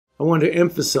I want to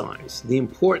emphasize the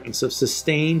importance of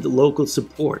sustained local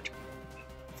support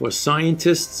for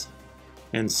scientists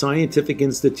and scientific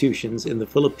institutions in the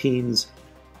Philippines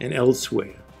and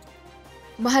elsewhere.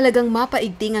 Mahalagang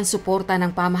mapaigting ang suporta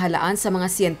ng pamahalaan sa mga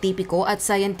siyentipiko at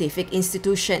scientific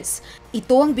institutions.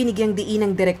 Ito ang binigyang diin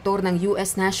ng direktor ng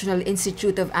US National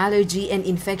Institute of Allergy and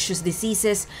Infectious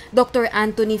Diseases, Dr.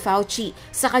 Anthony Fauci,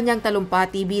 sa kanyang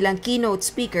talumpati bilang keynote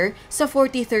speaker sa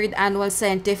 43rd Annual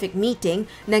Scientific Meeting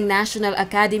ng National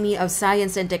Academy of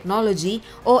Science and Technology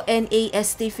o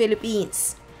NAST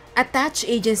Philippines. Attached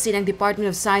agency ng Department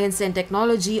of Science and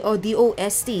Technology o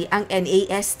DOST ang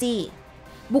NAST.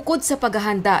 Bukod sa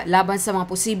paghahanda laban sa mga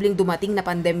posibleng dumating na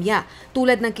pandemya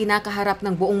tulad ng kinakaharap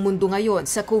ng buong mundo ngayon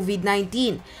sa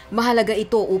COVID-19, mahalaga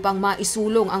ito upang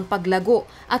maisulong ang paglago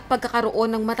at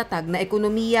pagkakaroon ng matatag na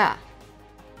ekonomiya.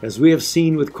 As we have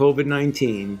seen with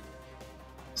COVID-19,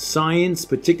 science,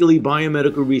 particularly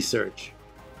biomedical research,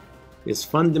 is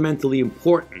fundamentally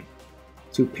important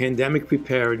to pandemic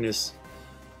preparedness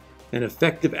and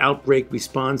effective outbreak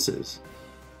responses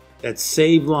that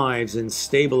save lives and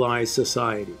stabilize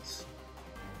societies.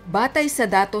 Batay sa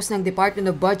datos ng Department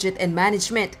of Budget and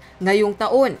Management, ngayong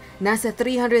taon, nasa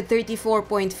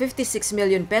 334.56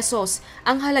 million pesos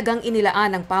ang halagang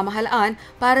inilaan ng pamahalaan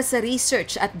para sa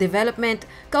research at development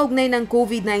kaugnay ng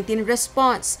COVID-19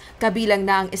 response, kabilang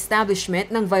na ang establishment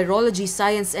ng Virology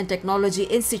Science and Technology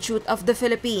Institute of the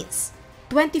Philippines.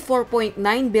 24.9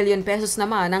 billion pesos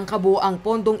naman ang kabuuang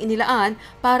pondong inilaan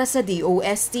para sa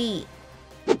DOST.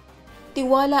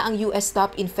 Tiwala ang US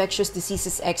top infectious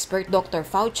diseases expert Dr.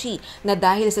 Fauci na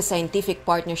dahil sa scientific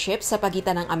partnership sa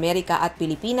pagitan ng Amerika at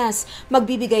Pilipinas,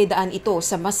 magbibigay daan ito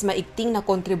sa mas maigting na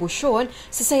kontribusyon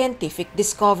sa scientific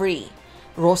discovery.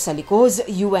 Rosa Licoz,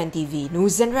 UNTV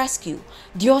News and Rescue.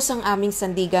 Diyos ang aming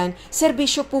sandigan,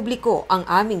 serbisyo publiko ang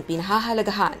aming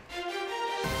pinahahalagahan.